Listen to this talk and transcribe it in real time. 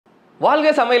வாழ்க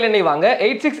சமையல் எண்ணெய் வாங்க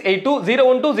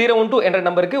 8682012012 என்ற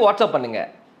நம்பருக்கு வாட்ஸ்அப் பண்ணுங்க.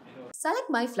 Select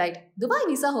my flight. Dubai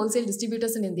Visa Wholesale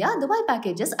Distributors in India. Dubai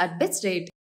packages at best rate.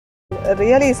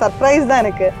 Really surprised தான்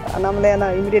எனக்கு. நம்மளே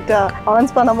நான் இமிடியேட்டா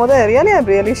அனௌன்ஸ் பண்ணும்போது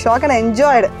really shocked and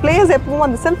enjoyed. Players எப்பவும்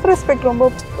அந்த செல்ஃப் ரெஸ்பெக்ட் ரொம்ப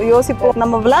யோசிப்போம்.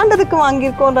 நம்ம விளையாண்டதுக்கு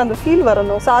வாங்கியிருக்கோன்ற அந்த ஃபீல்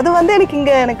வரணும். ஸோ அது வந்து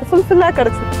எனக்கு ஃபுல்ஃபில்லாக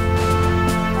கிடைச்சிது.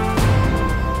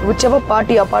 Whichever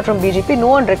party apart from BJP, no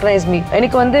one recognized me.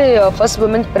 எனக்கு வந்து first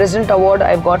women's president award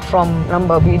I've got from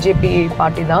நம்ம BJP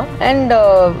party தான், and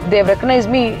they have recognized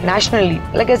me nationally.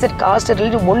 Like I said, caste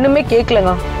religion ஒண்ணுமே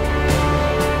கேட்கலங்க.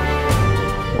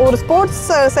 ஒரு ஸ்போர்ட்ஸ்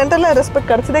சென்டர்ல ரெஸ்பெக்ட்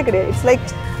கிடைச்சதே கிடையாது. It's like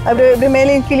அப்படி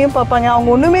மேலேயும் கீழேயும் பார்ப்பாங்க,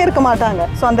 அவங்க ஒண்ணுமே இருக்க மாட்டாங்க.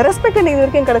 ஸோ அந்த ரெஸ்பெக்ட் எனக்கு இது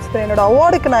வரைக்கும் கிடைச்சது. என்னோட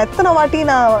அவார்டுக்கு நான் எத்தனை வாட்டி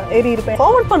நான் ஏறி இருப்பேன்,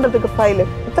 ஃபார்வர்ட் பண்றதுக்கு ஃபைல்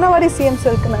எத்தனை வாட்டி சிஎம்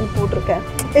செல்க்கு நான் போட்டிருக்கேன்.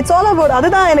 இட்ஸ் ஆல் அபவுட்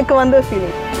அதுதான் எனக்கு வந்து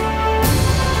ஃபீலிங்.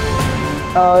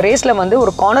 ரேஸில் வந்து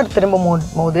ஒரு கார்னர் திரும்பும்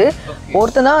போது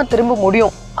ஒருத்தர் தான் திரும்ப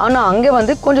முடியும். ஆனால் அங்கே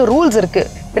வந்து கொஞ்சம் ரூல்ஸ் இருக்குது.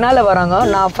 பின்னால் வராங்க,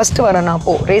 நான் ஃபஸ்ட்டு வரேன். நான்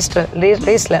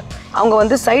ரேஸில் அவங்க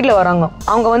வந்து சைடில் வராங்க.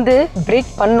 அவங்க வந்து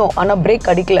பிரேக் பண்ணோம், ஆனால் பிரேக்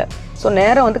அடிக்கல. ஸோ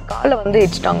நேராக வந்து காலை வந்து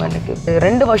வச்சுட்டாங்க. எனக்கு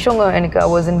 2 வருஷம் எனக்கு I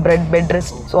was in bed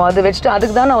rest. So அது வச்சுட்டு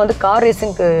அதுக்கு தான் நான் வந்து கார்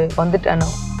ரேசிங்க்கு வந்துட்டேன்.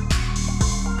 நான்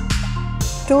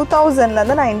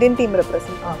 2000 நான் Indian team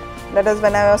represent. That is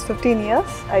when I was 15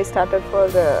 years. I started for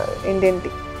the Indian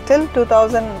team. Till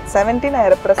 2017 I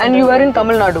represented. And you were in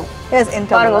Tamil Nadu. Yes, in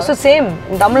Tamil Nadu. Also same.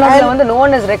 In Tamil Nadu வந்து no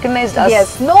one has recognized us.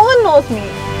 Yes, no one knows me.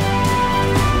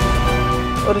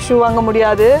 ஒரு shoe வாங்க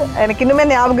முடியாது. எனக்கு இன்னுமே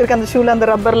ஞாபகம் இருக்கு, அந்த ஷூல அந்த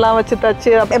ரப்பர்லாம் வச்சு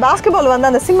தச்சு. பாஸ்கெட் பால்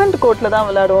வந்து அந்த சிமெண்ட் கோர்ட்ல தான்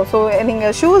விளையாடுவோம். ஸோ நீங்க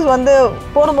ஷூஸ் வந்து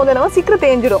போடும்போது என்ன சீக்கிரம்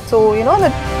தேஞ்சிடும். ஸோ யூனோ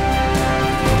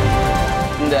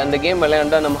அந்த கேம்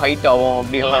விளையாண்டா நம்ம ஹைட் ஆகும்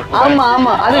அப்படிலாம்.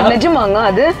 ஆமா அது நிஜமாங்க.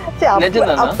 அது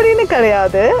அப்படின்னு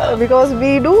கிடையாது. Because we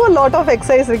do a lot of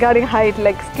exercise regarding height,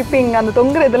 like skipping, அந்த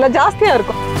தொங்குற இதெல்லாம் ஜாஸ்தியா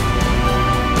இருக்கும்.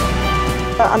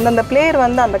 அந்த பிளேயர்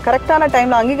வந்து அந்த கரெக்டான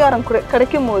டைம்ல அங்கீகாரம்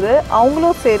கிடைக்கும் போது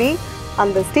அவங்களும் சரி,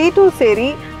 அந்த ஸ்டேட்டும் சரி,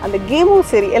 அந்த கேமும்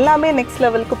சரி, எல்லாமே நெக்ஸ்ட்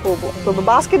லெவலுக்கு போகும். இப்போ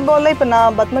பாஸ்கெட் பால்ல இப்போ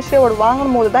நான் பத்மஸ்ரீ அவார்டு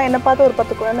வாங்கும் போது தான் என்னை பார்த்து ஒரு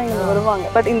 10 குழந்தைங்க வருவாங்க.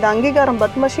 பட் இந்த அங்கீகாரம்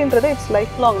பத்மஸ்ரீன்றது இட்ஸ்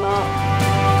லைஃப் லாங்னா.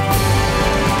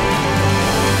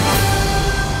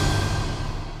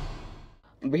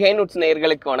 Behindwoods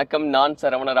நேயர்களுக்கு வணக்கம். நான்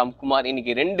சரவண ராம்குமார்.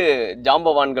 இன்னைக்கு 2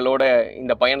 ஜாம்பவான்களோட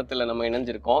இந்த பயணத்தில் நம்ம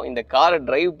இணைஞ்சிருக்கோம். இந்த காரை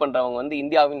டிரைவ் பண்ணுறவங்க வந்து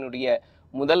இந்தியாவினுடைய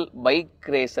முதல் bike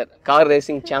racer, car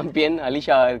racing champion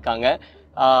Alisha இருக்காங்க.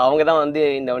 அவங்க தான் வந்து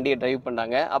இந்த வண்டியை டிரைவ்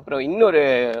பண்ணுறாங்க. அப்புறம் இன்னொரு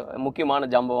முக்கியமான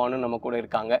ஜாம்பவானும் நம்ம கூட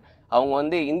இருக்காங்க. அவங்க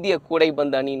வந்து இந்திய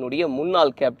கூடைப்பந்து அணியினுடைய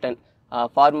முன்னாள் கேப்டன்,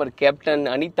 ஃபார்மர் கேப்டன்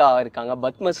அனிதா இருக்காங்க,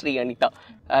 பத்மஸ்ரீ அனிதா.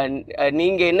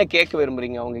 நீங்கள் என்ன கேட்க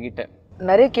விரும்புகிறீங்க அவங்கக்கிட்ட?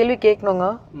 நிறைய கேள்வி கேட்கணுங்க.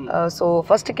 ஸோ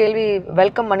ஃபர்ஸ்ட் கேள்வி,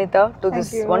 welcome Anitha to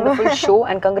this wonderful show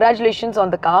and congratulations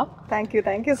on the car.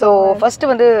 Thank you. So first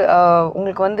வந்து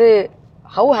உங்களுக்கு வந்து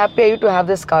how happy are you to have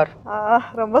this car?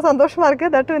 ரொம்ப சந்தோஷமா இருக்கு.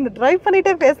 தட் இந்த டிரைவ்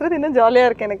பண்ணிட்டே பேசுறது இன்னும் ஜாலியாக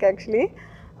இருக்கு எனக்கு. ஆக்சுவலி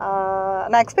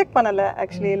நான் எக்ஸ்பெக்ட் பண்ணலை.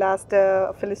 ஆக்சுவலி லாஸ்ட்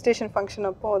ஃபெலிஸ்டேஷன் ஃபங்க்ஷன்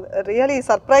அப்போ ரியலி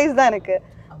சர்ப்ரைஸ் தான் எனக்கு.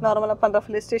 நார்மலாக பண்ணுற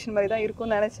ஃபெலிஸ்டேஷன் மாதிரி தான்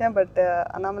இருக்கும்னு நினச்சேன். பட்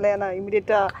நம்மளே நான்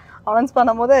இமீடியட்டாக அனௌன்ஸ்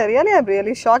பண்ணும்போது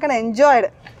ரியலி ஷாக் அண்ட் என்ஜாய்டு.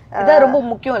 அதான் ரொம்ப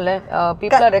முக்கியம் இல்ல,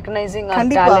 people are recognizing our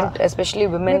talent, especially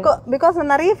women. Because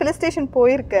நான் நிறைய ஃபெலிஸ்டேஷன்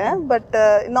போயிருக்கேன். பட்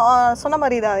நான் சொன்ன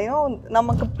மாதிரி தான்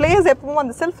நமக்கு பிளேயர்ஸ் எப்பவும்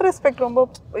அந்த செல்ஃப் ரெஸ்பெக்ட் ரொம்ப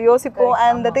யோசிப்போம்.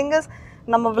 அண்ட் த திங் இஸ்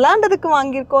நம்ம விளையாண்டதுக்கு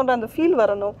வாங்கியிருக்கோன்ற அந்த ஃபீல்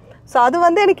வரணும். ஸோ அது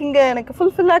வந்து எனக்கு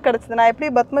ஃபுல்ஃபில்லாக கிடச்சிது. நான் எப்படி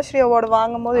பத்மஸ்ரீ அவார்டு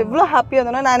வாங்கும் போது எவ்வளோ ஹாப்பியாக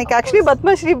இருந்தோன்னா, நான் எனக்கு ஆக்சுவலி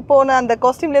பத்மஸ்ரீ போன அந்த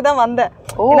காஸ்டியூம்லேயே தான் வந்தேன்.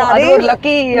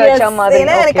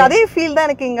 ஏன்னா எனக்கு அதே ஃபீல் தான்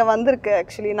எனக்கு இங்கே வந்திருக்கு.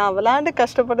 ஆக்சுவலி நான் விளையாண்டு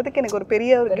கஷ்டப்பட்டதுக்கு எனக்கு ஒரு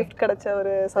பெரிய ஒரு கிஃப்ட் கிடைச்ச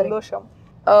ஒரு சந்தோஷம்.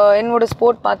 என்னோட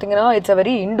ஸ்போர்ட் பார்த்தீங்கன்னா it's a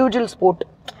very individual sport.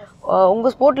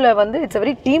 உங்கள் ஸ்போர்ட்டில் வந்து it's a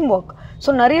very team work. So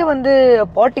நிறைய வந்து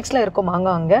பாலிடிக்ஸ்லாம்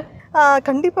இருக்குமாங்க அங்கே?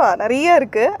 கண்டிப்பாக நிறைய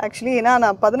இருக்குது. ஆக்சுவலி ஏன்னா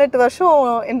நான் 18 வருஷம்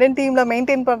இந்தியன் டீமில்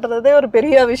மெயின்டைன் பண்ணுறதே ஒரு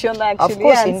பெரிய விஷயம் தான்.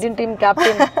 ஆக்சுவலி இந்தியன் டீம்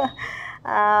கேப்டன்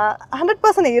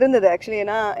 100% இருந்தது. ஆக்சுவலி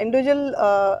ஏன்னா இண்டிவிஜுவல்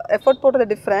எஃபர்ட்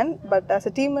போட்டது டிஃப்ரெண்ட். பட் ஆஸ்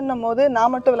அ டீம்னும் போது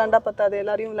நான் மட்டும் விளையாண்டா பத்தாது,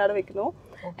 எல்லாரையும் விளையாட வைக்கணும்.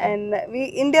 அண்ட்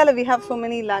இந்தியாவில் we have so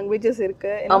many languages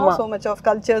இருக்கு, ஸோ மச் ஆஃப்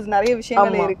கல்ச்சர்ஸ், நிறைய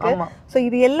விஷயங்கள் இருக்கு. ஸோ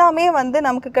இது எல்லாமே வந்து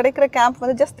நமக்கு கிடைக்கிற கேம்ப்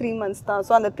வந்து ஜஸ்ட் 3 months தான்.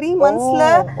 ஸோ அந்த 3 monthsல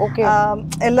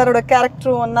எல்லாரோட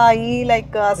கேரக்டரும் ஒன்னாகி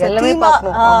லைக்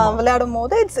விளையாடும்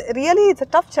போது it's a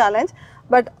tough challenge.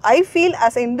 But I feel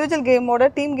as a individual கேமோட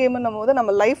டீம் கேம்னும் போது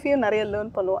நம்ம லைஃப்பையும் நிறைய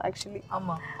லேர்ன் பண்ணுவோம் ஆக்சுவலி.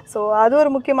 ஸோ அது ஒரு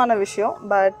முக்கியமான விஷயம்.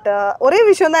 பட் ஒரே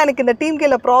விஷயம் தான் எனக்கு இந்த டீம்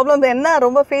கேல ப்ராப்ளம் என்ன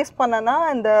ரொம்ப ஃபேஸ் பண்ணேன்னா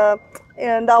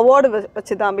இந்த அவார்டு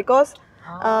வச்சு தான். பிகாஸ்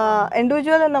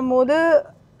இண்டிவிஜுவல்னும் போது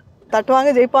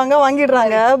தட்டுவாங்க ஜெயிப்பாங்க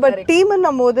வாங்கிடுறாங்க. பட்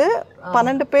டீம்ன்னும் போது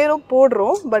 12 பேரும்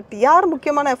போடுறோம். பட் யார்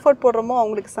முக்கியமான எஃபர்ட் போடுறோமோ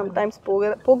அவங்களுக்கு சம்டைம்ஸ்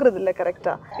போகிறது இல்லை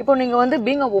கரெக்டா. இப்போ நீங்க வந்து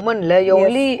பீங் அ உமன்ல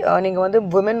ஒன்லி நீங்க வந்து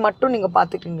விமன் மட்டும் நீங்க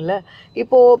பாத்துக்கீங்கல்ல.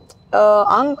 இப்போ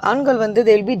ஆண்கள் வந்து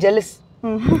they will be jealous.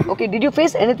 Okay, did you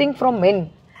face anything from men?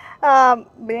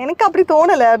 எனக்கு அப்படி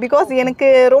தோணலை. பிகாஸ் எனக்கு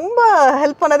ரொம்ப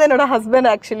ஹெல்ப் பண்ணது என்னோட ஹஸ்பண்ட்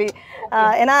ஆக்சுவலி.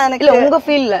 ஏன்னா எனக்கு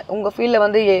உங்க ஃபீல்ட்ல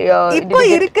வந்து இப்போ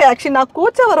இருக்கு ஆக்சுவலி. நான்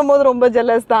கோச்சா வரும்போது ரொம்ப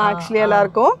ஜெலஸ் தான் ஆக்சுவலி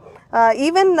எல்லாருக்கும்.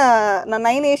 ஈவன் நான்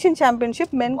 9 ஏஷியன்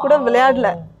சாம்பியன்ஷிப் மென் கூட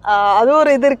விளையாடல. அது ஒரு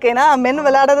இது இருக்கு. ஏன்னா மென்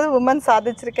விளையாடுறது உமன்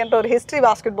சாதிச்சிருக்கேன்ற ஒரு ஹிஸ்டரி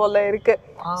பாஸ்கெட் பால்ல இருக்கு.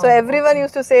 So every one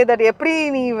use to say that எப்படி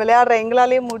நீ விளையாடுற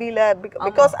எங்களாலே முடியல.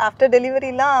 Because after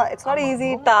டெலிவரிலாம் it's not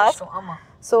easy task.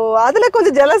 So அதில்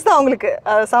கொஞ்சம் ஜெலஸ் தான் அவங்களுக்கு.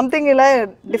 சம்திங் இல்லை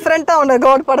டிஃப்ரெண்ட்டாக உன்னை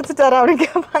காட் படைச்சிட்டாரா அப்படின்னு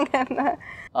கேட்பாங்க. என்ன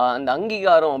அந்த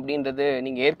அங்கீகாரம் அப்படின்றது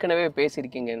நீங்கள் ஏற்கனவே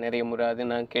பேசியிருக்கீங்க நிறைய முறை, அது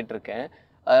நான் கேட்டிருக்கேன்.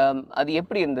 அது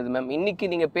எப்படி இருந்தது மேம்? இன்னைக்கு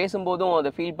நீங்கள் பேசும்போதும் அதை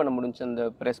ஃபீல் பண்ண முடிஞ்சு அந்த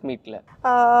ப்ரெஸ் மீட்டில்?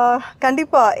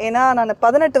 கண்டிப்பாக. ஏன்னா நான்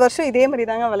 18 வருஷம் இதே மாதிரி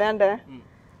தாங்க விளையாண்டேன்.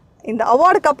 இந்த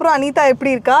அவார்டுக்கு அப்புறம் அனிதா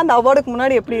எப்படி இருக்கா, அந்த அவார்டுக்கு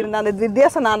முன்னாடி எப்படி இருந்தா, அந்த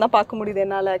வித்தியாசம் நான் தான் பார்க்க முடியுது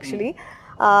என்னால் ஆக்சுவலி.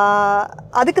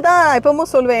 அதுக்கு தான்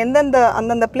எப்பவும் சொல்லுவேன்,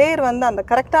 அந்தந்த பிளேயர் வந்து அந்த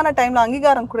கரெக்டான டைமில்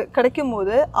அங்கீகாரம் கிடைக்கும்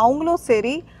போது அவங்களும்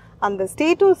சரி, அந்த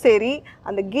ஸ்டேட்டும் சரி,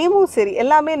 அந்த கேமும் சரி,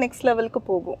 எல்லாமே நெக்ஸ்ட் லெவலுக்கு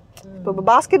போகும். இப்போ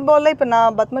பாஸ்கெட் பாலில் இப்போ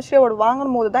நான் பத்மஸ்ரீ அவார்டு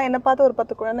வாங்கும் போது தான் என்னை பார்த்து ஒரு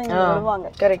 10 குழந்தைங்க வருவாங்க.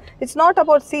 கரெக்ட். இட்ஸ் நாட்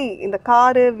அபவுட் இந்த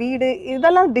காரு வீடு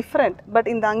இதெல்லாம் டிஃப்ரெண்ட். பட்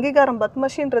இந்த அங்கீகாரம்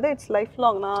பத்மஸ்ரீன்றது இட்ஸ் லைஃப்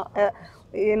லாங். நான்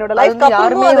என்னோட லைஃப்க்கு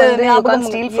அப்புறமும் அது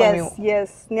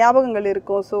ஞாபகங்கள்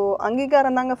இருக்கும். ஸோ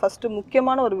அங்கீகாரம் தாங்க ஃபர்ஸ்ட்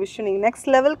முக்கியமான ஒரு விஷயம். நீங்கள்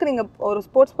நெக்ஸ்ட் லெவலுக்கு நீங்கள் ஒரு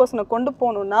ஸ்போர்ட்ஸ் பர்சனை கொண்டு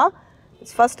போகணுன்னா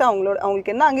ஃபர்ஸ்ட்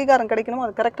அவங்களுக்கு என்ன அங்கீகாரம் கிடைக்கணுமோ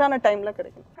அது கரெக்டான டைமில்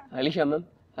கிடைக்கும். அலிஷா மேம்,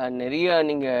 நிறைய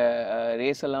நீங்கள்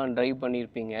ரேஸ் எல்லாம் ட்ரைவ்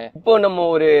பண்ணியிருப்பீங்க. இப்போ நம்ம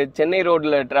ஒரு சென்னை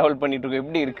ரோட்டில் ட்ராவல் பண்ணிட்டு இருக்கோம்,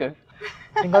 எப்படி இருக்கு?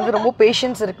 எனக்கு வந்து ரொம்ப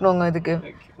பேஷன்ஸ் இருக்கணுங்க இதுக்கு.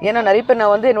 ஏன்னா நிறைய பேர்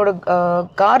நான் வந்து என்னோட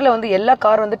காரில் வந்து எல்லா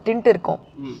கார் வந்து டிண்ட் இருக்கும்.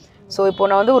 ஸோ இப்போ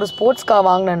நான் வந்து ஒரு ஸ்போர்ட்ஸ் கார்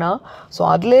வாங்கினேன்னா ஸோ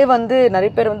அதிலே வந்து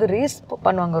நிறைய பேர் வந்து ரேஸ்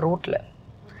பண்ணுவாங்க ரோட்டில்.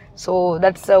 So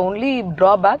that's only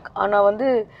drawback. ஆனால் வந்து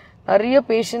நிறைய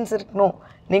பேஷன்ஸ் இருக்கணும்.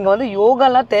 நீங்கள் வந்து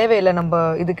யோகாலாம் தேவையில்லை நம்ம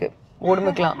இதுக்கு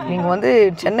ஓடுமைக்கலாம். நீங்கள் வந்து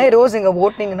சென்னை ரோஸ் இங்கே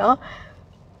ஓட்டினீங்கன்னா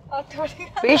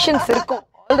பேஷன்ஸ் இருக்கும்.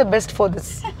 All the best for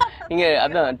this. நீங்கள்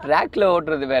அதான் ட்ராக்ல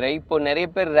ஓட்டுறது வேற, இப்போ நிறைய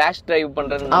பேர் ரேஷ் டிரைவ்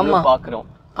பண்ணுறது நம்ம பார்க்குறோம்.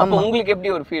 அப்போ உங்களுக்கு எப்படி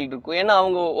ஒரு ஃபீல் இருக்கும்? ஏன்னா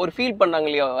அவங்க ஒரு ஃபீல் பண்ணாங்க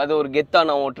இல்லையா, அது ஒரு கெத்தா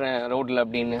நான் ஓட்டுறேன் ரோட்ல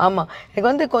அப்படின்னு. ஆமாம், எனக்கு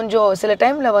வந்து கொஞ்சம் சில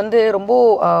டைமில் வந்து ரொம்ப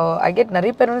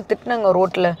நிறைய பேர் வந்து திட்டினாங்க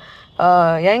ரோட்டில்,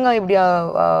 ஏங்க இப்படியா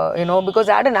you know, because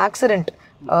add an accident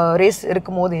race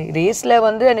இருக்கும் போது. ரேஸில்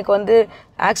வந்து எனக்கு வந்து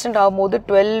ஆக்சிடென்ட் ஆகும்போது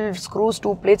 12 screws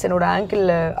 2 plates என்னோட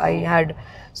ஆங்கிளில் ஐ ஹேட்.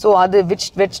 ஸோ அது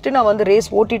வச்சுட்டு நான் வந்து ரேஸ்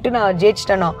ஓட்டிட்டு நான்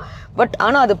ஜெயிச்சிட்டேன்னா. பட்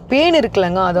ஆனால் அது பெயின்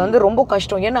இருக்குல்லங்க, அது வந்து ரொம்ப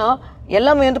கஷ்டம். ஏன்னா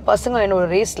எல்லாமே வந்து பசங்க என்னோட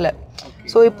ரேஸில்.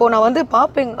 ஸோ இப்போ நான் வந்து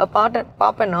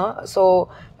பார்ப்பேன்னா ஸோ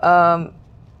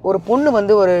ஒரு பொண்ணு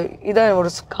வந்து இதான்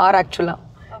ஒரு கார் ஆக்சுவலாக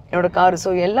என்னோட கார்.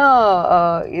 ஸோ எல்லா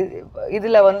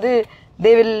இதில் வந்து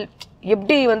தே வில்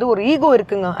எப்படி வந்து ஒரு ஈகோ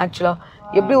இருக்குங்க ஆக்சுவலாக.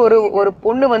 எப்படி ஒரு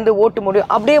பொண்ணு வந்து ஓட்ட முடியும்,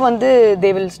 அப்படியே வந்து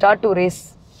they will start to race.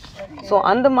 So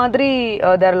அந்த மாதிரி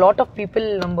தேர் லாட் ஆஃப் பீப்புள்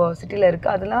நம்ம சிட்டியில் இருக்கு.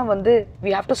 அதெல்லாம் வந்து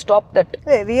we have to stop that.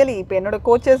 Really இப்போ என்னோட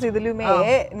கோச்சஸ் இதுலையுமே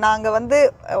நாங்கள் வந்து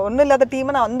ஒன்றும் இல்லாத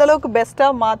டீமை நான் அந்தளவுக்கு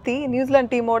பெஸ்ட்டாக மாற்றி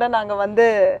நியூசிலாந்து டீமோட நாங்கள் வந்து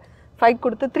ஃபைட்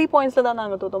கொடுத்து 3 pointsல தான்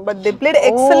நாங்கள் தோற்றோம். But they played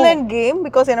excellent game.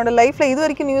 Because என்னோட லைஃப்பில் இது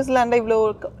வரைக்கும் நியூசிலாண்டில் இவ்வளோ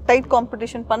டைட்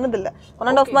காம்படிஷன் பண்ணதில்லை.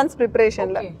 1.5 months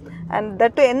ப்ரிப்பரேஷனில். அண்ட்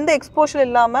தட் எந்த எக்ஸ்போஷர்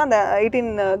இல்லாமல் அந்த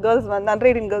 18 girls வந்து under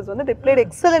 18 girls வந்து they played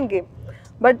excellent game.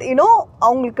 But you know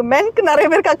அவங்களுக்கு மென்க்கு நிறைய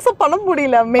பேருக்கு அக்செப்ட் பண்ண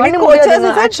முடியல. மெனி கோச்சஸ்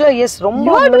ஆக்சுவலா எஸ்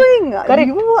ரொம்ப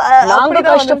கரெக்ட். நாங்க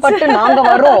கஷ்டப்பட்டு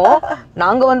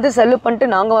நாங்க வந்து செல்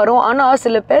பண்ணிட்டு நாங்க வரோம். ஆனா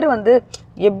சில பேர் வந்து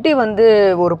எப்படி வந்து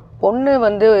ஒரு பொண்ணு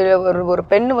வந்து ஒரு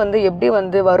பெண்ணு வந்து எப்படி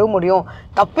வந்து வர முடியும்,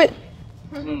 தப்பு.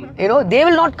 You know, they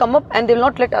will not come up and they will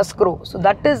not let us grow. So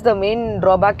that is the main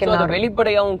drawback in our.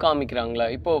 வெளிப்படையாவும் காமிக்கிறாங்களா?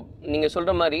 இப்போ நீங்க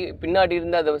சொல்ற மாதிரி பின்னாடி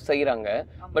இருந்து அதை செய்யறாங்க,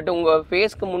 பட் உங்க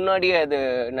ஃபேஸ்க்கு முன்னாடியே அது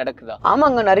நடக்குதா?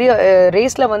 ஆமாங்க, நிறைய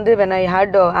ரேஸ்ல வந்து when I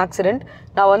had accident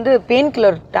நான் வந்து பெயின்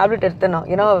கில்லர் டேப்லெட் எடுத்தேன்.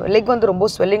 ஏன்னா லெக் வந்து ரொம்ப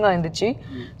ஸ்வெல்லிங்காக இருந்துச்சு.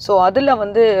 ஸோ அதில்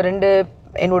வந்து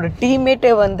என்னோட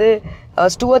டீம்மேட்டே வந்து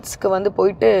ஸ்டூவர்ட்ஸ்க்கு வந்து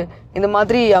போயிட்டு இந்த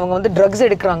மாதிரி அவங்க வந்து ட்ரக்ஸ்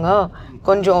எடுக்கிறாங்க,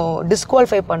 கொஞ்சம்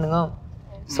டிஸ்குவாலிஃபை பண்ணுங்க.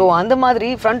 ஸோ அந்த மாதிரி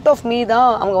ஃப்ரண்ட் ஆஃப் மீ தான்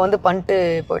அவங்க வந்து பண்ணிட்டு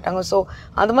போயிட்டாங்க. ஸோ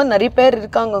அந்த மாதிரி நிறைய பேர்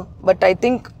இருக்காங்க. But I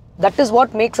think that is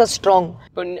what makes us strong.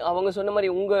 இப்போ அவங்க சொன்ன மாதிரி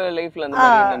உங்க லைஃப்ல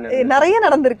நிறைய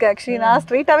நடந்திருக்கு ஆக்சுவலி. நான்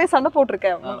ஸ்ட்ரெயிட்டாவே சண்டை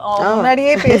போட்டிருக்கேன்,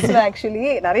 முன்னாடியே பேசுவேன் ஆக்சுவலி.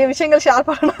 நிறைய விஷயங்கள் ஷேர்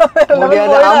பண்ண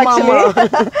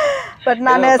பட்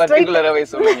நான் பர்టిక్యులராவே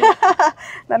சொல்லுங்க.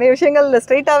 நிறைய விஷயங்கள்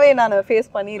ஸ்ட்ரைட்டாவே நான் ஃபேஸ்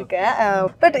பண்ணியிருக்கேன்.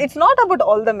 But it's not about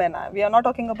all the men. We are not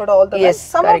talking about all the men.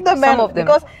 Some of the men,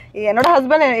 because என்னோட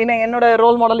ஹஸ்பண்ட் என்னோட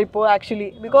ரோல் மாடல் இப்போ ஆக்சுவலி,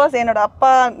 பிகாஸ் என்னோட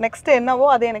அப்பா நெக்ஸ்ட் என்னவோ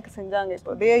அதே எனக்கு செஞ்சாங்க.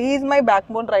 இப்போ he is my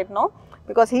backbone right now,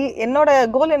 because என்னோட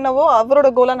கோல் என்னவோ அவரோட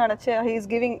கோலா நினைச்சு he is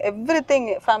giving everything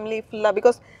family full.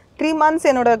 because 3 months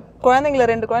என்னோட குழந்தைங்களை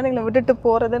 2 குழந்தைங்களை விட்டுட்டு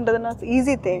போறதுன்றது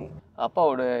ஈஸி திங்.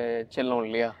 அப்பாவோட செல்லம்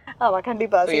இல்லையா? ஆமா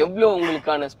கண்டிப்பா. எவ்வளவு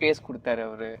உங்களுக்கான ஸ்பேஸ் கொடுத்தாரு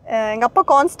அவரு? எங்க அப்பா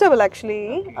constable actually.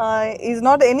 Is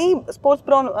not any sports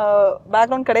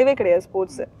background கிடையவே கிடையாது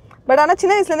ஸ்போர்ட்ஸ். பட் ஆனால்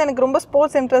சின்ன வயசுலேருந்து எனக்கு ரொம்ப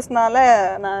ஸ்போர்ட்ஸ் இன்ட்ரெஸ்ட்னால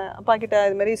நான் அப்பா கிட்ட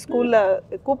இது மாதிரி ஸ்கூலில்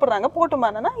கூப்பிட்றாங்க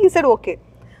போட்டுமானா he said ஓகே.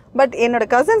 பட் என்னோட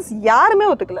கசின்ஸ் யாருமே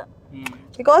ஒத்துக்கல.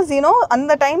 பிகாஸ் யூனோ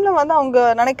அந்த டைமில் வந்து அவங்க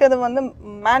நினைக்கிறது வந்து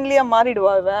மேன்லியாக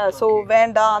மாறிடுவாங்க, ஸோ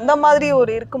வேண்டாம் அந்த மாதிரி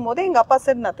ஒரு இருக்கும்போது எங்கள் அப்பா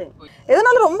said nothing.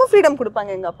 எதனால ரொம்ப ஃப்ரீடம்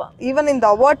கொடுப்பாங்க எங்கள் அப்பா. ஈவன் இந்த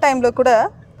அவார்ட் டைமில் கூட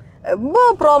ரொம்ப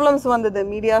ப்ராப்ளம்ஸ் வந்தது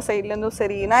மீடியா சைட்லேருந்தும்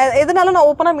சரி. நான் எதனால நான்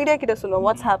ஓப்பனாக மீடியா கிட்ட சொல்லுவேன்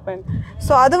வாட்ஸ் ஹேப்பன்.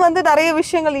 ஸோ அது வந்து நிறைய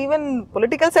விஷயங்கள் ஈவன்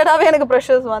பொலிட்டிக்கல் சைடாகவே எனக்கு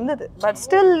ப்ரெஷர்ஸ் வந்தது. But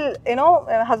still you know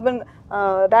husband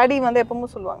daddy வந்து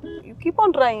எப்பவும் சொல்லுவாங்க you keep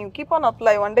on trying, you keep on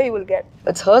apply, one day you will get.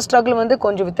 It's her struggle வந்து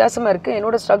கொஞ்சம் வித்தியாசமாக இருக்குது.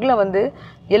 என்னோட ஸ்ட்ரகிளை வந்து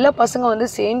எல்லா பசங்க வந்து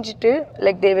செஞ்சுட்டு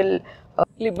லைக் தே வில்.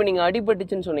 இல்ல இப்போ நீங்க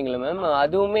அடிபட்டுச்சுன்னு சொன்னீங்களா மேம்,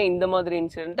 அதுவுமே இந்த மாதிரி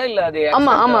இன்சிடென்ட்டா இல்ல அது?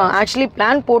 ஆமா ஆமா ஆக்சுவலி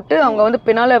பிளான் போட்டு அவங்க வந்து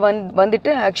பின்னால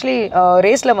வந்துட்டு ஆக்சுவலி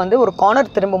ரேஸ்ல வந்து ஒரு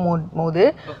கார்னர் திரும்பும் போது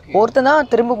ஒருத்தன் தான்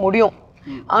திரும்ப முடியும்.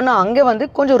 ஆனா அங்கே வந்து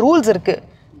கொஞ்சம் ரூல்ஸ் இருக்கு.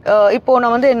 இப்போ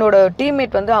நான் வந்து என்னோட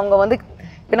டீம்மேட் வந்து அவங்க வந்து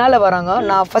பின்னால வராங்க,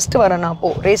 நான் ஃபர்ஸ்ட் வரேன். நான்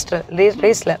அப்போ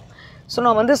ரேஸ்ல ஸோ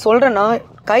நான் வந்து சொல்றேன்னா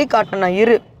கை காட்டினா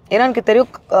இரு, ஏன்னா எனக்கு தெரியும்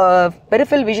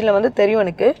பெரிஃபரல் விஷனில் வந்து தெரியும்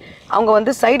எனக்கு அவங்க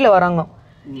வந்து சைடில் வராங்க.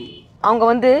 அவங்க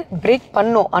வந்து பிரேக்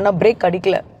பண்ணோம் ஆனால் பிரேக்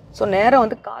அடிக்கல. ஸோ நேராக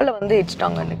வந்து காலை வந்து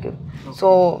இடிச்சிட்டாங்க எனக்கு. ஸோ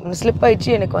ஸ்லிப் ஆயிடுச்சு.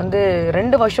 எனக்கு வந்து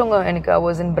 2 வருஷங்க எனக்கு I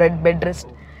was in bed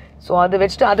rest. So அது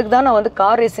வச்சுட்டு அதுக்கு தான் நான் வந்து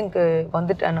கார் ரேசிங்க்கு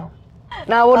வந்துட்டேன்.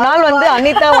 நான் ஒரு நாள் வந்து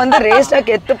அனிதா வந்து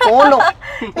ரேஸ்டாக எடுத்து போகணும்.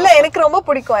 இல்லை எனக்கு ரொம்ப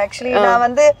பிடிக்கும் ஆக்சுவலி. நான்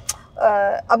வந்து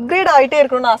அப்கிரேட் ஆகிட்டே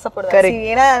இருக்கணும்னு ஆசைப்படுவேன்.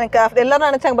 ஏன்னா எனக்கு எல்லாரும்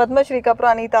நினைச்சாங்க பத்மஸ்ரீக்கு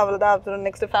அப்புறம் அனிதா அவள் தான்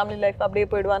நெக்ஸ்ட் ஃபேமிலி லைஃப் அப்படியே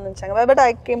போயிடுவான்னு நினைச்சாங்க. But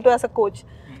I came to as a coach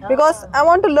because I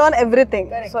want to learn everything.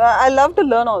 So I love to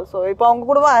learn also. இப்போ அவங்க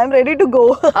கூட I am ready to go.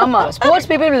 ஆமா sports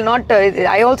people will not.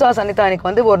 I also asked Anita, எனக்கு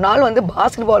வந்து ஒரு நாள் வந்து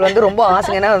basket பால் வந்து ரொம்ப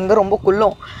ஆசைங்கன்னா வந்து ரொம்ப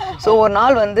குள்ளும். ஸோ ஒரு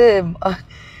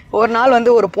நாள்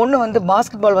வந்து ஒரு பொண்ணு வந்து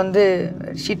பாஸ்கெட் பால் வந்து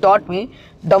she taught me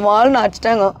டமால்னு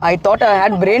அடிச்சிட்டாங்க. I thought I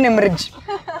had brain hemorrhage.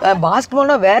 Basket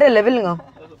பால்னா வேற லெவலுங்க.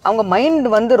 அவங்க மைண்ட்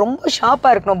வந்து ரொம்ப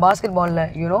ஷார்ப்பா இருக்கணும் பாஸ்கெட் பால்ல,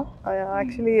 யூனோ.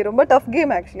 ஆக்சுவலி ரொம்ப tough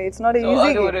game actually. It's not easy.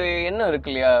 அது ஒரு என்ன இருக்கு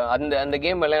இல்லையா, அந்த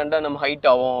கேம் விளையாண்டா நம்ம ஹைட்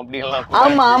ஆவோம் அப்படி எல்லாம்.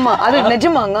 ஆமா ஆமா அது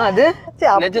நிஜமாங்க. அது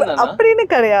அப்படின்னு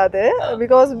கிடையாது.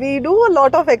 Because we do a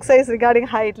lot of exercise regarding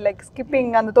height, like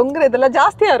skipping அந்த தொங்குற இதெல்லாம்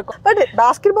ஜாஸ்தியா இருக்கும். But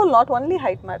basketball not only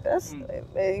height matters.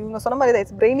 இவங்க சொன்ன மாதிரி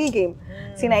it's brainy game.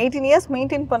 See 19 years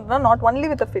maintain பண்றா not only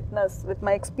with the fitness, with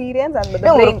my experience and with the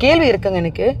brain. ஒரு கேள்வி இருக்குங்க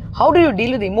எனக்கு. How do you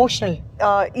deal with emotional?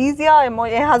 ஈஸியா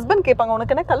என் ஹஸ்பண்ட் கேட்பாங்க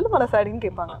உனக்கு என்ன கல் மனசாடின்னு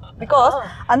கேட்பாங்க. பிகாஸ்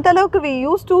அந்த அளவுக்கு we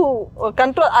used to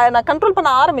நான் கண்ட்ரோல் பண்ண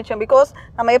ஆரம்பிச்சேன். பிகாஸ்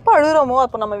நம்ம எப்போ அழுகிறோமோ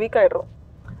அப்போ நம்ம வீக் ஆயிடுறோம்.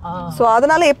 ஸோ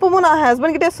அதனால எப்பவும் நான்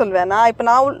ஹஸ்பண்ட் கிட்டே சொல்வேன்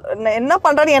நான் என்ன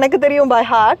பண்றேன்னு எனக்கு தெரியும் by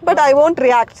heart, but I won't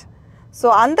react. So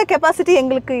அந்த கெப்பாசிட்டி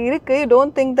எங்களுக்கு இருக்கு.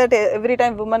 Don't think that every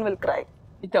time women will cry.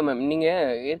 Anitha ma'am,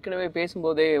 நீங்கள் ஏற்கனவே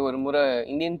பேசும்போதே ஒரு முறை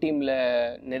இந்தியன் டீமில்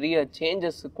நிறைய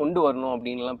சேஞ்சஸ் கொண்டு வரணும்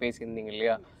அப்படின்லாம் பேசியிருந்தீங்க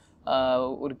இல்லையா?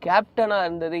 ஒரு கேப்டனாக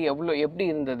இருந்தது எப்படி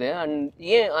இருந்தது? அண்ட்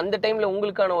ஏன் அந்த டைமில்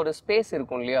உங்களுக்கான ஒரு ஸ்பேஸ்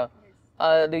இருக்கும் இல்லையா,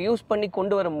 அதை யூஸ் பண்ணி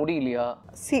கொண்டு வர முடியலையா?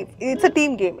 See, it's a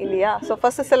team game இல்லையா? So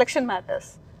first selection matters.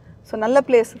 So நல்ல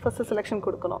பிளேஸ் ஃபர்ஸ்ட் செலெக்ஷன்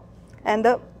கொடுக்கணும். அண்ட்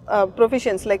த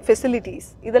ப்ரொஃபிஷன்ஸ் லைக் ஃபெசிலிட்டிஸ்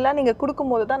இதெல்லாம் நீங்கள்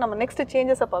கொடுக்கும்போது தான் நம்ம நெக்ஸ்ட்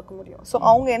சேஞ்சஸை பார்க்க முடியும். ஸோ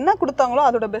அவங்க என்ன கொடுத்தாங்களோ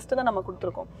அதோட பெஸ்ட்டு தான் நம்ம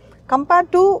கொடுத்துருக்கோம்.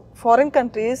 Compared to foreign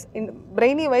countries in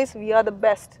brainy wise we are the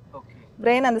best.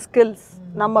 Brain and skills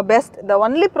நம்ம best. The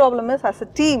only problem is as a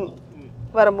team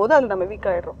வரும்போது அது நம்ம வீக்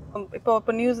ஆகிடும்.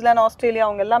 இப்போ நியூசிலாந்து ஆஸ்திரேலியா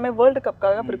அவங்க எல்லாமே வேர்ல்டு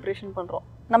கப்புக்காக ப்ரிப்ரேஷன் பண்ணுறோம்.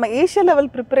 நம்ம ஏஷியா லெவல்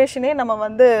ப்ரிப்பரேஷனே நம்ம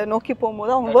வந்து நோக்கி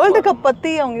போகும்போது அவங்க வேர்ல்டு கப்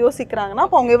பற்றி அவங்க யோசிக்கிறாங்கன்னா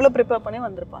அப்போ அவங்க எவ்வளோ ப்ரிப்பேர் பண்ணி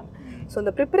வந்திருப்பாங்க. ஸோ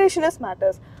இந்த preparation is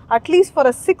matters. At least for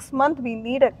a 6 month we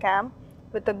need a camp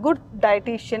with a good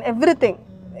dietitian, everything.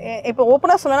 இப்போ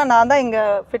ஓப்பனாக சொல்லணும்னா நான் தான் இங்கே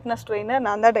ஃபிட்னஸ் ட்ரெயினர்,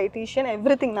 நான் தான் டயட்டீஷியன்,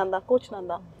 எவ்ரிதிங் நான் தான், கோச் நான்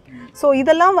தான். ஸோ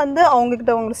இதெல்லாம் வந்து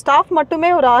அவங்கக்கிட்ட அவங்க ஸ்டாஃப் மட்டுமே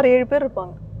ஒரு 6-7 பேர்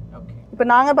இருப்பாங்க. இப்போ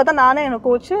நாங்கள் பார்த்தா நானே எனக்கு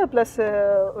கோச்சு ப்ளஸ்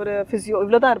ஒரு ஃபிசியோ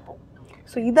இவ்வளோ தான் இருப்போம்.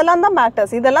 ஸோ இதெல்லாம் தான்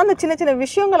மேட்டர்ஸ். இதெல்லாம் இந்த சின்ன சின்ன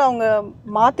விஷயங்களை அவங்க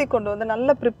மாற்றி கொண்டு வந்து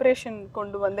நல்ல ப்ரிப்ரேஷன்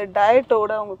கொண்டு வந்து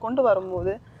டயட்டோடு அவங்க கொண்டு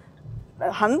வரும்போது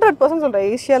 100% சொல்கிறேன்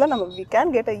ஏஷியாவில் நம்ம we can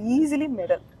get a easily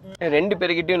medal. 2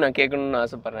 பேர்கிட்டையும் நான் கேட்கணும்னு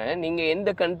ஆசைப்பட்றேன். நீங்கள் எந்த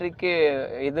கண்ட்ரிக்கு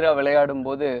எதிராக விளையாடும்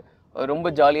போது ரொம்ப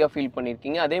ஜாலியாக ஃபீல்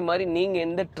பண்ணியிருக்கீங்க. அதே மாதிரி நீங்கள்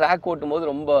எந்த ட்ராக் ஓட்டும்போது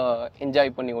ரொம்ப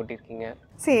என்ஜாய் பண்ணி ஓட்டியிருக்கீங்க?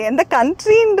 எந்த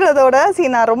கண்ட்ரின்றதோட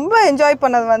நான் ரொம்ப என்ஜாய்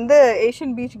பண்ணது வந்து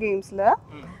Asian beach கேம்ஸில்.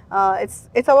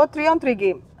 It's about 3-on-3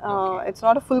 game. It's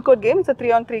not a full court game, it's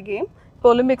 3-on-3 game. இப்போ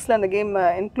ஒலிம்பிக்ஸில் அந்த கேம்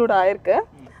இன்க்ளூட் ஆயிருக்கு.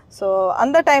 ஸோ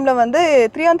அந்த டைமில் வந்து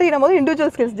 3-on-3 போது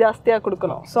இண்டிவிஜுவல் ஸ்கில்ஸ் ஜாஸ்தியாக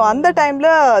கொடுக்கணும். ஸோ அந்த டைமில்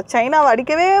சைனாவை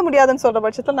அடிக்கவே முடியாதுன்னு சொல்கிற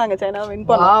பட்சத்தில் நாங்கள் சைனாவை வின்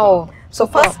பண்ணோம். ஸோ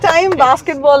ஃபர்ஸ்ட் டைம்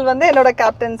பாஸ்கெட் பால் வந்து என்னோட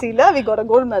கேப்டன்சியில் we got a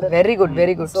gold medal. Very good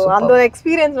very good. So அந்த ஒரு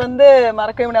எக்ஸ்பீரியன்ஸ் வந்து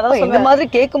மறக்கவே முடியாத. இந்த மாதிரி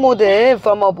கேட்கும்போது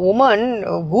from a woman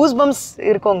goose bumps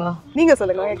இருக்குங்க. நீங்கள்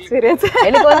சொல்லுங்க எக்ஸ்பீரியன்ஸ்.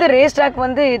 எனக்கு வந்து ரேஸ் ட்ராக்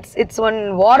வந்து it's one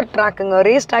war ட்ராக்குங்க.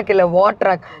 Race track இல்லை, வார்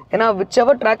ட்ராக். ஏன்னா which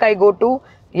ever track I go to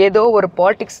ஏதோ ஒரு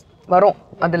பாலிடிக்ஸ் வரும்,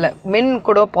 அதில் மென்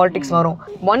கூட பாலிடிக்ஸ் வரும்.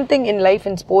 One thing in life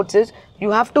in sports is you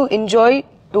have to enjoy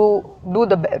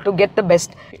to get the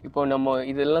best. இப்போ நம்ம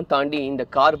இதெல்லாம் தாண்டி இந்த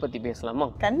கார் பற்றி பேசலாமா?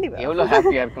 கண்டிப்பாக. எவ்வளோ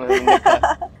ஹாப்பியாக இருக்கும்.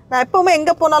 நான் எப்பவுமே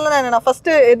எங்கே போனாலும் நான்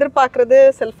ஃபர்ஸ்ட் எதிர்பார்க்கறது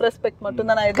செல்ஃப் ரெஸ்பெக்ட்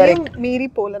மட்டும்தான். நான் எதையும் மீறி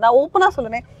போகல. நான் ஓப்பனாக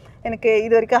சொல்லுனேன், எனக்கு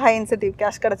இது வரைக்கும் ஹை இன்சென்டிவ்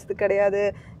கேஷ் கிடச்சது கிடையாது,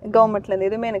 கவர்மெண்ட்லேருந்து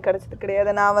எதுவுமே எனக்கு கிடச்சது கிடையாது.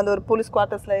 நான் வந்து ஒரு போலீஸ்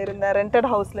குவார்ட்டர்ஸில் இருந்தேன், ரெண்டட்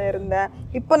ஹவுஸில் இருந்தேன்.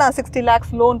 இப்போ நான் 60 lakhs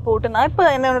லோன் போட்டு நான் இப்போ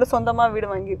என்னோட சொந்தமாக வீடு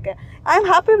வாங்கியிருக்கேன். I am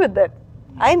happy with that.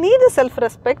 I need a self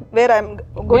respect where I am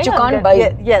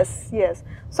going. S.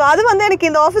 So அது வந்து எனக்கு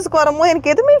இந்த ஆஃபீஸ்க்கு வரும்போது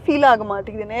எனக்கு எதுவுமே ஃபீல் ஆக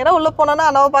மாட்டேங்குது. நேராக உள்ளே போனோன்னா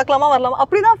அண்ணாவை பார்க்கலாமா வரலாமா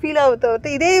அப்படி தான் ஃபீல் ஆகுது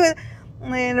தவிர்த்து இதே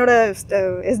என்னோட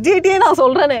எஸ்டிஐடியே நான்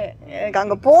சொல்கிறேனே, எனக்கு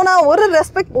அங்கே போனால் ஒரு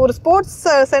ரெஸ்பெக்ட், ஒரு ஸ்போர்ட்ஸ்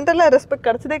சென்டரில் ரெஸ்பெக்ட்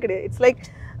கிடச்சதே கிடையாது. இட்ஸ் லைக்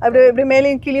அப்படி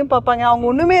மேலேயும் கீழேயும் பார்ப்பாங்க, அவங்க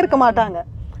ஒன்றுமே இருக்க மாட்டாங்க.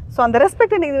 ஸோ அந்த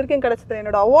ரெஸ்பெக்ட் எனக்கு இது வரைக்கும் கிடச்சிது.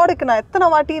 என்னோட அவார்டுக்கு நான் எத்தனை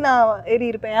வாட்டி நான் ஏறி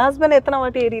இருப்பேன், என் ஹஸ்பண்ட் எத்தனை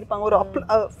வாட்டி ஏறி இருப்பாங்க. ஒரு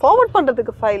ஃபார்வர்ட்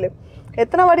பண்ணுறதுக்கு ஃபைலு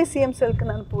எத்தனை வாட்டி சிஎம்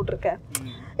செல்க்கு நான் போட்டிருக்கேன்.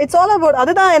 இட்ஸ் ஆல் அபவுட்,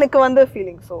 அதுதான் எனக்கு வந்து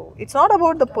feeling. So it's not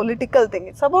about the political thing,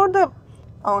 it's about the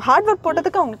அவங்க ஹார்ட் ஒர்க்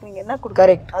போட்டதுக்கு அவங்களுக்கு நீங்கள் என்ன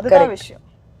கொடுக்குறீங்க, அதுதான் விஷயம்.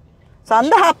 ஸோ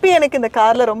அந்த ஹாப்பி எனக்கு இந்த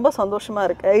காரில் ரொம்ப சந்தோஷமாக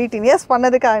இருக்குது. 18 years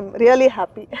பண்ணதுக்கு I am really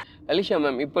happy. Alisha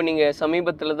ma'am, இப்போ நீங்கள்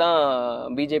சமீபத்தில் தான்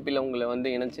பிஜேபியில் உங்களை வந்து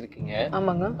இணைச்சிருக்கீங்க.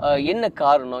 ஆமாங்க. என்ன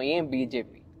காரணம், ஏன்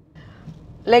BJP?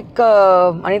 Like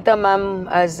Anitha ma'am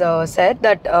has said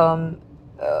that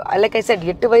like I said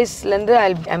 8 வயசுலேருந்து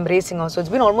I'm racing now, so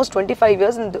it's been almost 25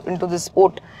 years into this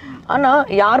sport. ஆனால்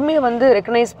யாருமே வந்து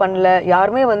ரெக்கனைஸ் பண்ணல,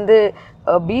 யாருமே வந்து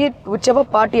be it whichever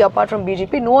party apart from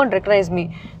BJP, no one recognized me.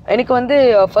 எனக்கு வந்து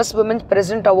first women's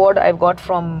president award I've got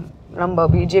from நம்ம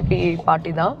BJP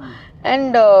party தான்,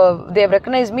 and they have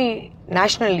recognized me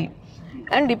nationally.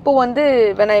 And இப்போ வந்து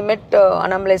when I met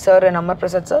Annamalai sir and Amar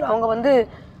Prasad sir, அவங்க வந்து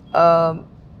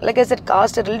like I said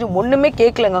caste religion ஒண்ணுமே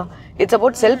கேட்கலங்க. It's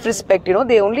about self respect, you know.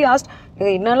 They only asked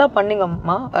நீங்கள் என்னெல்லாம்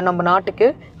பண்ணீங்கம்மா நம்ம நாட்டுக்கு,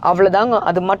 அவ்வளோதாங்க.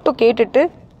 அது மட்டும் கேட்டுட்டு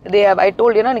I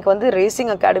told ஏன்னா எனக்கு வந்து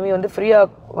ரேசிங் அகாடமி வந்து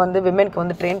ஃப்ரீயாக வந்து விமென்க்கு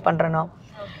வந்து ட்ரெயின் பண்ணுறேன்னா.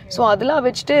 ஸோ அதெல்லாம்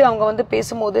வச்சுட்டு அவங்க வந்து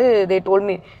பேசும்போது they told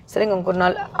me சரிங்க ஒரு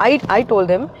நாள் I told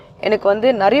them எனக்கு வந்து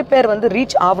நிறைய பேர் வந்து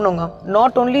ரீச் ஆகணுங்க,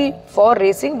 not only for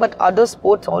racing but other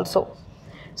sports also.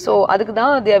 So அதுக்கு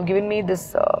தான் they have given me this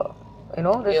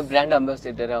brand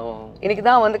ambassador. எனக்கு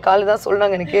தான் வந்து காலை தான்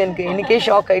சொன்னாங்க. எனக்கே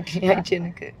ஷாக் ஆயிடுச்சு.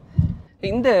 எனக்கு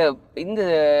இந்த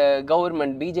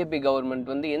கவர்மெண்ட் பிஜேபி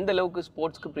கவர்மெண்ட் வந்து எந்த அளவுக்கு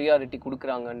ஸ்போர்ட்ஸ்க்கு ப்ரியாரிட்டி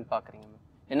கொடுக்குறாங்கன்னு பார்க்குறீங்க?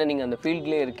 ஏன்னா நீங்கள் அந்த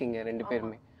ஃபீல்ட்லேயே இருக்கீங்க ரெண்டு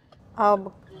பேருமே.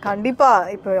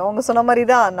 கண்டிப்பாக இப்போ அவங்க சொன்ன மாதிரி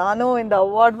தான் நானும் இந்த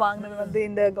அவார்ட் வாங்கினது வந்து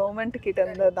இந்த கவர்மெண்ட் கிட்ட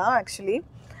இருந்தது தான். Actually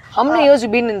how many years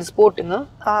you been in the sport?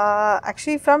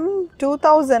 Actually from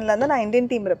 2000 நான்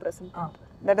Indian team represent.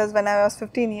 That is when I was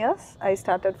 15 years. I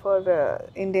started for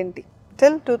Indian team.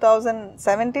 Till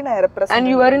 2017 I represented. And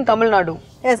you were in Tamil Nadu?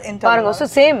 Yes, in Tamil Nadu. So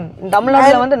same. In Tamil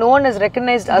Nadu வந்து no one has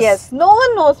recognized us. Yes, no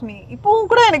one knows me. இப்போ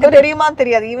கூட எனக்கு தெரியுமா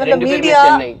தெரியாது. Even the media.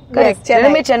 Correct.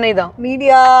 Chennai தான்.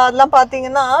 Media அதெல்லாம்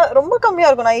பாத்தீங்கன்னா ரொம்ப கம்மியா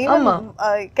இருக்கும். நான் ஈவன்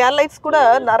கேரளைட்ஸ் கூட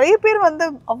நிறைய பேர் வந்து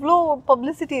அவ்வளோ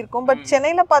பப்ளிசிட்டி இருக்கும். பட்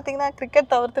சென்னையில பாத்தீங்கன்னா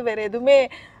கிரிக்கெட் தவிர்த்து வேற எதுவுமே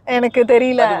எனக்கு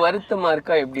தெரியல. வருத்தமா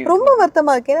இருக்கா? எப்படி? ரொம்ப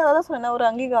வருத்தமா இருக்கு. ஏன்னா அதான் சொன்னேன், ஒரு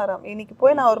அங்கீகாரம். இன்னைக்கு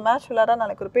போய் நான் ஒரு மேட்ச் விளையாட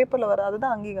நாளைக்கு ஒரு பேப்பர்ல வர,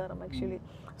 அதுதான் அங்கீகாரம் ஆக்சுவலி.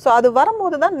 ஸோ அது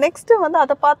வரும்போது தான் நெக்ஸ்ட் வந்து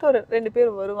அதை பார்த்து ஒரு 2 பேர்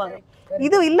வருவாங்க.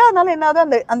 இது இல்லாதனால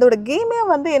என்னது அந்த கேமே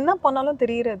வந்து என்ன பண்ணாலும்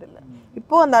தெரியறது இல்லை.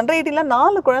 இப்போ அந்த அண்டர் 18ல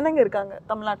 4 குழந்தைங்க இருக்காங்க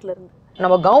தமிழ்நாட்டில இருந்து.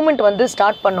 நம்ம கவர்மெண்ட் வந்து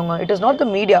ஸ்டார்ட் பண்ணுங்க. It is not the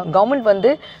media. Government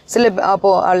வந்து சில அப்போ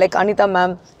like Anitha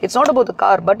ma'am, it's not about the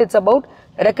car but it's about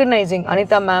recognising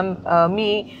Anitha ma'am, me,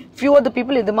 few of the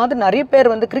people. இது மாதிரி நிறைய பேர்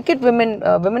வந்து கிரிக்கெட்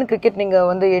விமன் கிரிக்கெட் நீங்கள்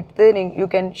வந்து எடுத்து யூ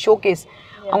கேன் ஷோ கேஸ்.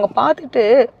 அவங்க பார்த்துட்டு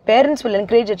parents will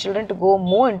encourage your children to go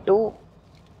more into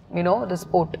the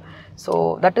sport. So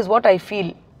that is what I feel.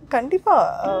 கண்டிப்பா.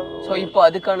 ஸோ இப்போ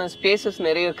அதுக்கான ஸ்பேசஸ்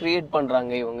நிறைய கிரியேட்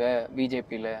பண்றாங்க இவங்க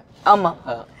பிஜேபியில். ஆமா,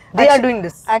 they are doing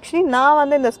this. Actually நான்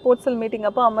வந்து இந்த ஸ்போர்ட்ஸல் மீட்டிங்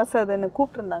அப்போ அம்மா சார் என்னை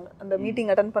கூப்பிட்டுருந்தாங்க, அந்த மீட்டிங்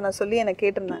அட்டன் பண்ண சொல்லி என்னை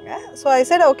கேட்டிருந்தாங்க. So I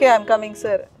said okay I am coming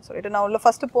sir சொல்லிட்டு நான் உள்ள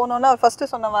ஃபர்ஸ்ட் போனோன்னா அவர் ஃபர்ஸ்ட்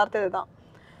சொன்ன வார்த்தை இதுதான்,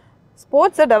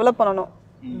 ஸ்போர்ட்ஸை டெவலப் பண்ணணும்,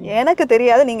 எனக்கு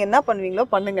தெரியாது, நீங்க என்ன பண்ணுவீங்களோ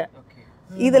பண்ணுங்க.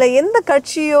 இதுல எந்த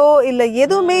கட்சியோ இல்ல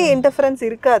எதுவுமே இன்டர்ஃபரன்ஸ்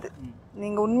இருக்காது.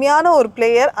 நீங்க உண்மையான ஒரு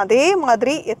பிளேயர், அதே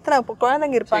மாதிரி எத்தனை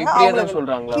குழந்தைங்க இருப்பாங்க அவங்க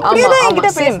சொல்றாங்களா. இப்படிதான்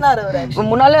என்கிட்ட பேசினாரு அவரு.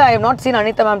 முன்னால I have not seen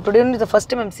Anitha ma'am, today is the first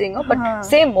time I'm seeing her, but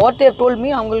same what they have told me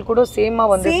அவங்களுக்கு கூட சேமா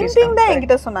வந்து சேம் திங் தான்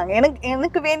என்கிட்ட சொன்னாங்க.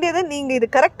 எனக்கு வேண்டியது நீங்க இது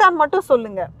கரெக்டான்னு மட்டும்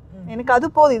சொல்லுங்க, எனக்கு அது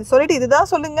போதும், இது சொல்லிட்டு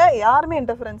இதுதான் சொல்லுங்க, யாருமே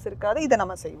இன்டர்ஃபரன்ஸ் இருக்காது, இதை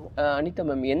நம்ம செய்வோம். அனிதா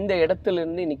மேம், எந்த இடத்துல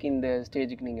இருந்து இன்னைக்கு இந்த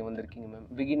ஸ்டேஜுக்கு நீங்க வந்திருக்கீங்க மேம்?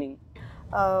 பிகினிங்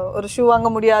ஒரு ஷூ வாங்க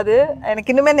முடியாது,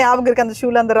 எனக்கு இன்னுமே ஞாபகம் இருக்கு அந்த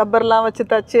ஷூல அந்த ரப்பர்லாம் வச்சு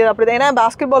தச்சு அப்படிதான். ஏன்னா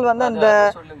பாஸ்கெட்பால் வந்து அந்த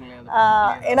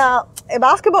ஏன்னா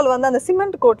பாஸ்கெட்பால் வந்து அந்த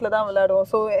சிமெண்ட் கோர்ட்ல தான் விளையாடுவோம்.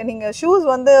 ஸோ நீங்க ஷூஸ்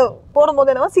வந்து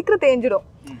போடும்போது என்னவோ சீக்கிரம் தேஞ்சிடும்,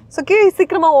 ஸோ கீழே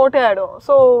சீக்கிரமா ஓட்டை ஆயிடும்.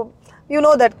 ஸோ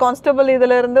யூனோ தட் கான்ஸ்டபிள்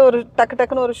இதுல இருந்து ஒரு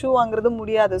டக்குன்னு ஒரு ஷூ வாங்குறது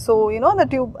முடியாது. ஸோ யூனோ அந்த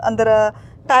டியூப் அந்த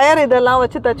டயர் இதெல்லாம்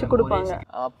வச்சு தச்சு கொடுப்பாங்க.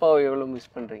 அப்பாவை எவ்வளவு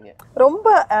மிஸ் பண்றீங்க? ரொம்ப,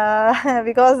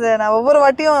 பிகாஸ் நான் ஒவ்வொரு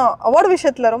வாட்டியும் அவார்டு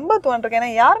விஷயத்துல ரொம்ப தோன்றிருக்கேன்.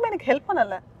 ஏன்னா யாருமே எனக்கு ஹெல்ப்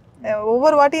பண்ணல.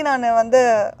 ஒவ்வொரு வாட்டியும் நான் வந்து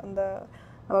அந்த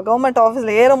நம்ம கவர்மெண்ட்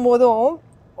ஆஃபீஸில் ஏறும் போதும்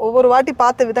ஒவ்வொரு வாட்டி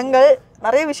பார்த்த விதங்கள்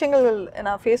நிறைய விஷயங்கள்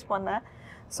நான் ஃபேஸ் பண்ணேன்.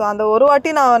 ஸோ அந்த ஒரு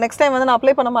வாட்டி நான் நெக்ஸ்ட் டைம் வந்து நான்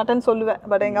அப்ளை பண்ண மாட்டேன்னு சொல்லுவேன்.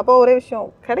 பட் எங்கள் அப்பா ஒரே விஷயம்,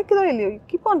 கிடைக்குதோ இல்லையோ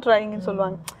கீப் ஆன் ட்ரைங்னு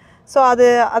சொல்லுவாங்க. ஸோ அது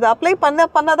அப்ளை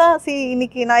பண்ணதான்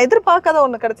இன்னைக்கு நான் எதிர்பார்க்காத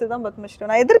ஒன்று கிடச்சது தான் பத்மஸ்ரீ.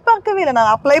 நான் எதிர்பார்க்கவே இல்லை,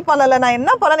 நான் அப்ளை பண்ணலை, நான்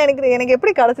என்ன பண்ணேன்னு எனக்கு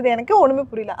எப்படி கிடச்சிது எனக்கு ஒன்றுமே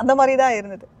புரியல, அந்த மாதிரி தான்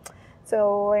இருந்தது. ஸோ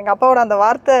எங்கள் அப்பாவோட அந்த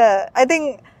வார்த்தை ஐ திங்க்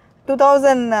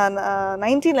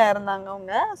 2019 இருந்தாங்க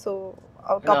அவங்க. ஸோ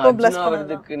அதுக்கப்புறம் பிளஸ்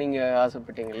பண்ணதுக்கு நீங்க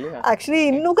ஆசைப்பட்டீங்க இல்லையா? ஆக்சுவலி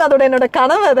இன்னும் அதோட என்னோட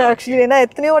கனவு அது. ஆக்சுவலி ஏன்னா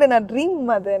எத்தனையோட நான் ட்ரீம்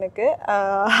அது எனக்கு.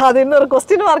 அது இன்னொரு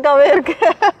கொஸ்டின் மார்க்காவே இருக்கு.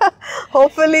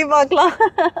 ஹோப்ஃபுல்லி பார்க்கலாம்.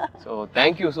 So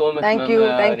thank you so much. Thank you.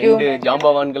 ரெண்டு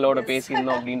ஜாம்பவான்களோட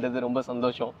பேசியிருந்தோம் அப்படின்றது ரொம்ப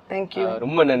சந்தோஷம். தேங்க்யூ,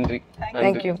 ரொம்ப நன்றி.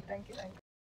 தேங்க்யூ.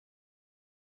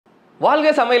 வாழ்க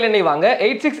சமையல் எண்ணெய் வாங்க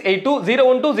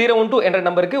 8682012012 என்ற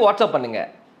நம்பருக்கு வாட்ஸ்அப் பண்ணுங்க.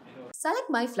 Select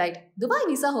my flight. Dubai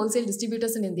Visa Wholesale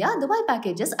Distributors in India. Dubai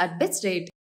packages at best rate.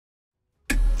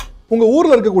 உங்க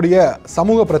ஊர்ல இருக்கக்கூடிய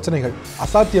சமூக பிரச்சனைகள்,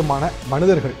 அசாத்தியமான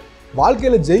மனிதர்கள்,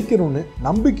 வாழ்க்கையில ஜெயிக்கணும்னு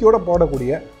நம்பிக்கையோட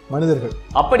போடக்கூடிய மனிதர்கள்,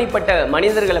 அப்படிப்பட்ட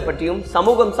மனிதர்களை பற்றியும்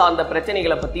சமூகம் சார்ந்த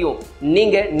பிரச்சனைகளை பற்றியும்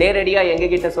நீங்க நேரடியா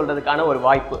எங்ககிட்ட சொல்றதுக்கான ஒரு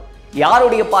வாய்ப்பு.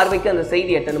 யாருடைய பார்வைக்கு அந்த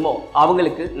செய்தி எட்டணுமோ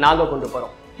அவங்களுக்கு நாங்க கொண்டு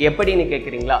போறோம். எப்படின்னு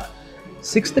கேட்குறீங்களா?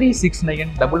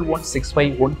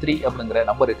 6369116513 அப்படிங்கிற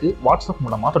நம்பருக்கு வாட்ஸ்அப்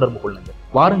மூலமா தொடர்பு கொள்ளுங்க.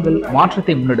 வாருங்கள்,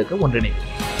 மாற்றத்தை முன்னெடுக்க ஒன்றிணைவோம்.